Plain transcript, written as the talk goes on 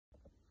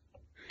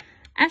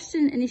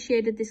Ashton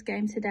initiated this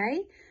game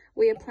today.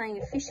 We are playing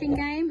a fishing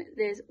game.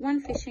 There's one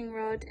fishing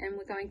rod and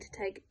we're going to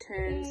take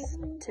turns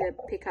to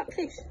pick up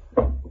fish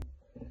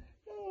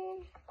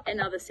and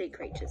other sea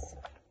creatures.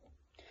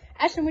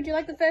 Ashton, would you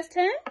like the first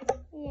turn?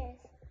 Yes.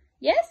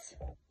 Yes?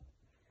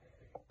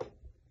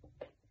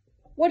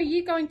 What are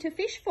you going to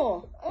fish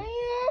for?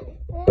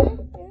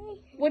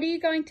 What are you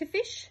going to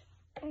fish?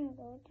 I'm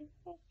going to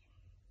fish.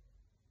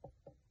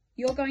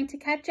 You're going to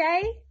catch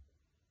a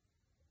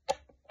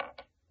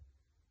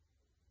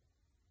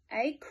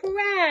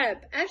crab.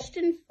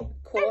 Ashton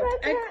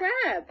caught a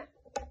crab.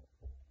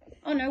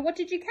 Oh no, what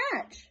did you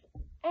catch?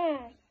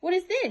 What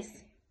is this?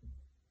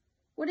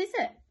 What is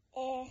it?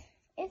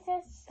 It's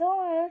a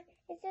sword.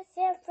 It's a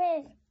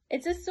swordfish.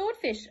 It's a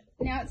swordfish.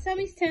 Now it's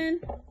Sammy's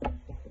turn.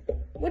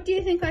 What do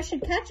you think I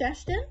should catch,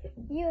 Ashton?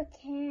 You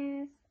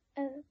can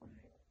a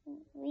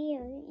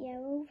real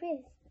yellow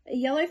fish. A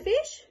yellow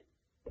fish?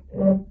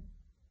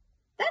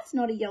 That's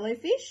not a yellow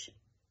fish.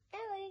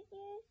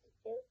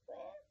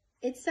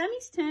 It's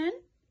Sammy's turn.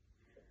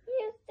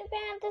 Use the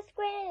grab the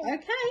squid.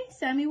 Okay,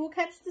 Sammy will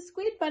catch the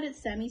squid, but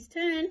it's Sammy's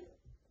turn.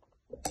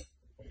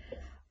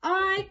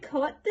 I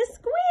caught the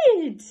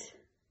squid.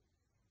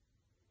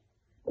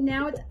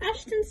 Now it's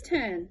Ashton's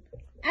turn.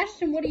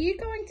 Ashton, what are you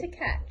going to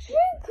catch?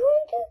 I'm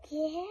going to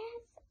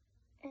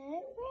catch a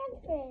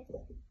crabfish.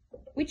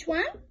 Which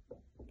one?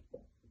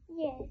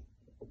 Yes.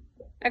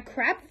 A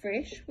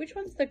crabfish? Which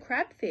one's the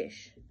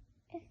crabfish?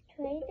 It's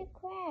the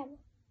crab.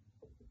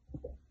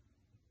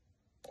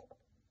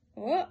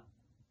 Oh.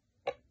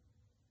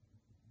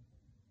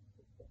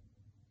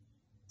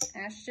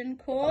 Ashton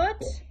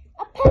caught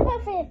A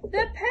pepperfish.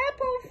 the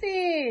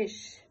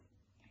purplefish.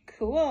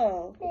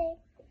 Cool. Okay.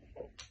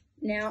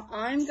 Now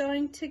I'm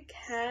going to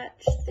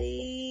catch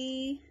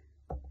the...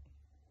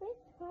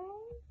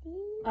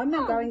 I'm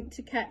not going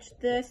to catch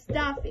the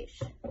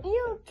starfish.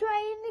 You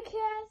trying to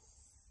catch?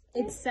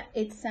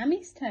 It's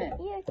Sammy's turn.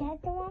 You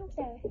catch the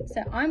monster.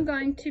 So I'm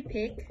going to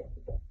pick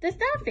the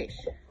starfish.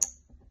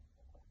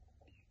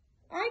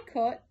 I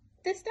caught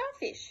the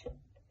starfish.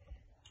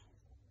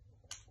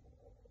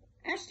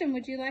 Ashton,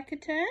 would you like a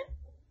turn?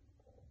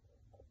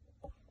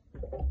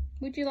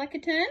 Would you like a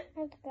turn?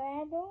 Let's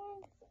grab the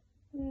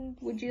monster.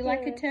 Would you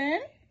like a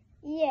turn?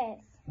 Yes.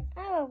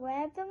 I will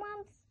grab the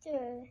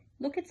monster.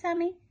 Look at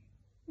Sammy.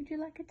 Would you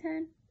like a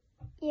turn?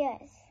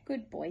 Yes.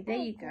 Good boy. There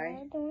you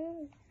go.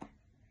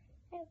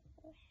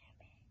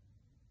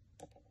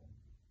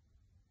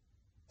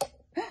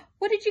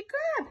 What did you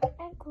grab?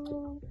 I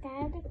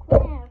grabbed the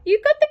crab. You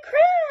got the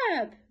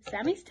crab.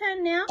 Sammy's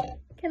turn now.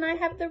 Can I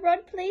have the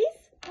rod,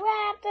 please?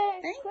 Grab the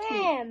Thank you.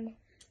 clam.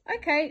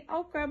 Okay,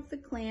 I'll grab the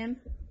clam.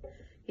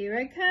 Here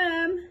I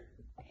come.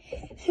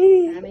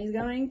 Sammy's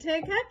going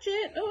to catch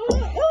it.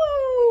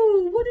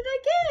 Oh, what did I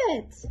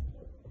get?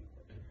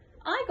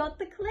 I got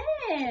the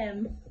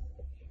clam.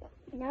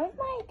 Now it's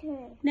my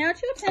turn. Now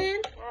it's your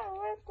turn. I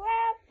will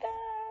grab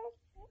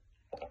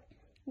the...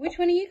 Which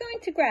one are you going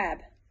to grab?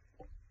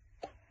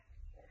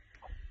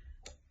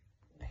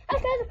 I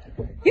got it.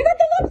 You got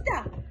the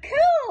lobster.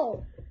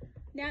 Cool.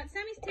 Now it's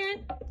Sammy's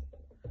turn.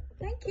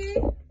 Thank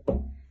you.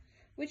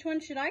 Which one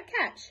should I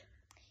catch?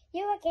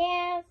 You will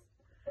guess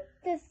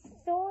the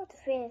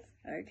swordfish.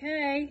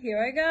 Okay, here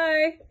I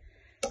go.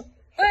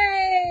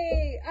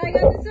 Hey, I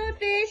got the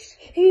swordfish.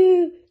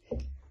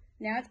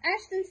 Now it's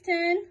Ashton's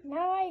turn.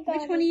 Now I got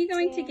Which one are you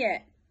going to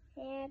get?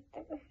 Yeah,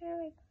 the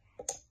hermit.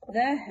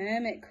 The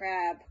hermit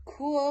crab.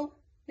 Cool.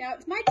 Now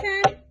it's my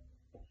turn.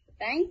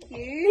 Thank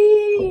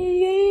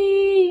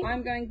you.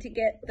 I'm going to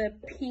get the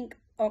pink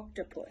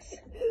octopus.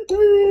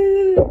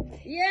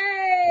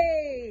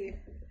 Yay!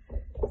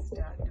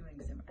 Start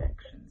doing some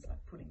actions like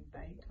putting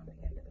bait on the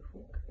end of the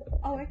hook.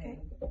 Oh, and okay.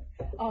 then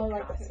Oh,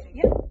 like, casting.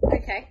 yep,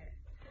 okay.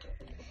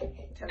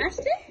 Tell you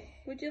Ashton,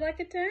 would you like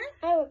a turn?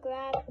 I will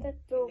grab the need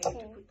to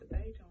dolphin. put the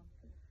bait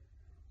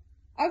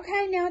on.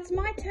 Okay, now it's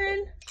my turn.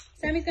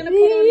 Sammy's going to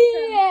put on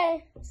Yeah.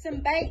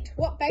 some bait.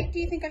 What bait do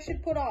you think I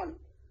should put on?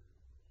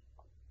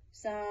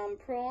 Some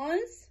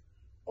prawns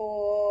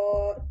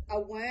or a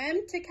worm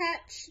to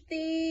catch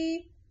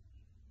the...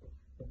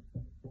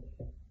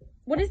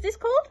 What is this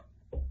called?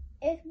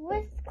 It's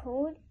what's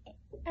called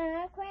a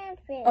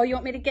clownfish. Oh, you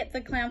want me to get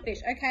the clownfish?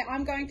 Okay,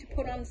 I'm going to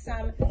put on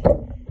some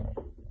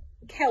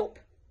kelp.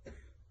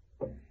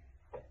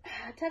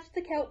 Touch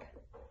the kelp.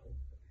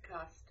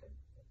 Cast.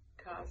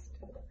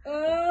 On.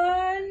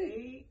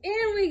 Hey.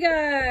 In we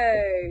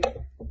go.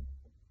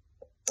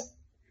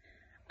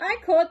 I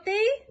caught the...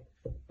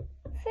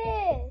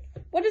 Fish.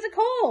 What is it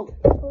called?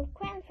 Called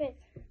clownfish.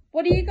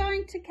 What are you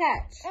going to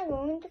catch? I'm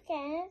going to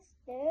catch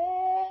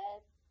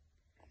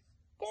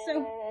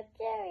So-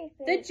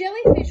 jellyfish. The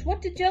jellyfish.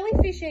 What do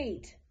jellyfish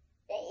eat?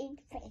 They eat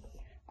fish.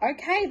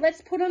 Okay,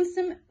 let's put on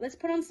some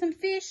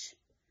fish.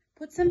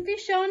 Put some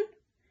fish on.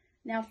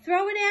 Now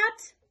throw it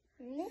out.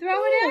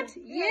 Throw it out.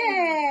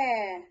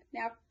 Yeah.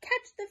 Now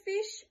catch the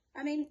fish.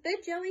 The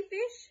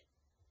jellyfish.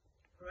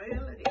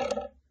 Reel it in.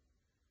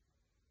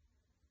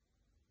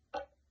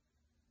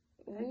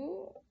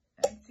 Ooh.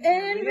 That's it.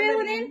 And reel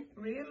it in.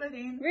 Reel it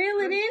in. Reel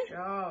it Good in.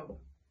 job.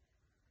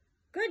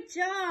 Good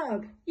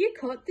job. You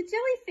caught the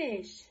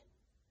jellyfish.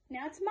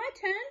 Now it's my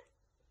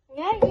turn.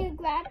 Now you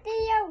grab the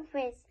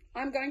jellyfish.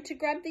 I'm going to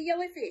grab the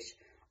yellowfish.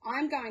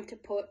 I'm going to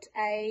put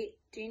a...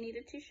 Do you need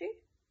a tissue?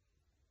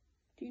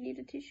 Do you need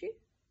a tissue?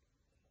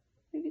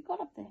 What have you got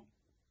up there?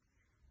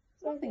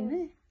 Nothing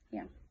there.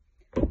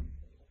 Yeah.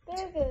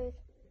 Burgers.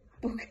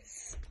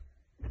 Boogers.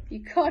 You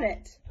got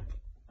it.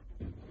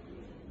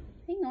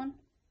 Hang on.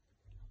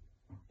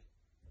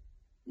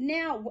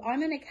 Now I'm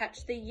going to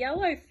catch the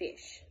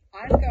yellowfish.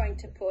 I'm going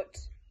to put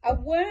a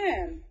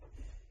worm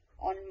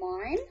on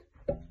mine.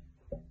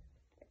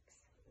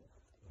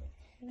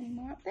 Any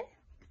more up there?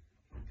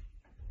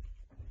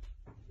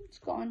 It's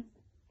gone.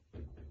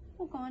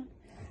 All gone.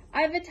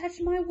 I've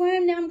attached my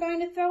worm. Now I'm going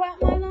to throw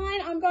out my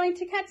line. I'm going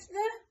to catch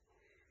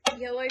the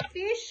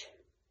yellowfish.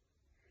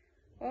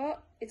 Oh,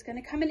 it's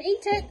going to come and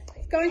eat it.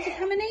 It's going to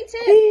come and eat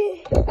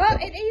it. Oh,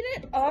 it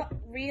ate it. Oh,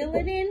 reel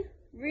it in.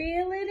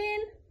 Reel it in.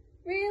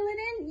 Reel it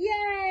in.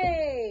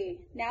 Yay.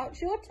 Now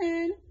it's your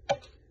turn.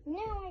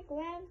 Now I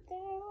grab the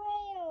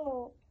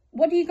whale.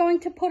 What are you going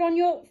to put on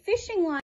your fishing line?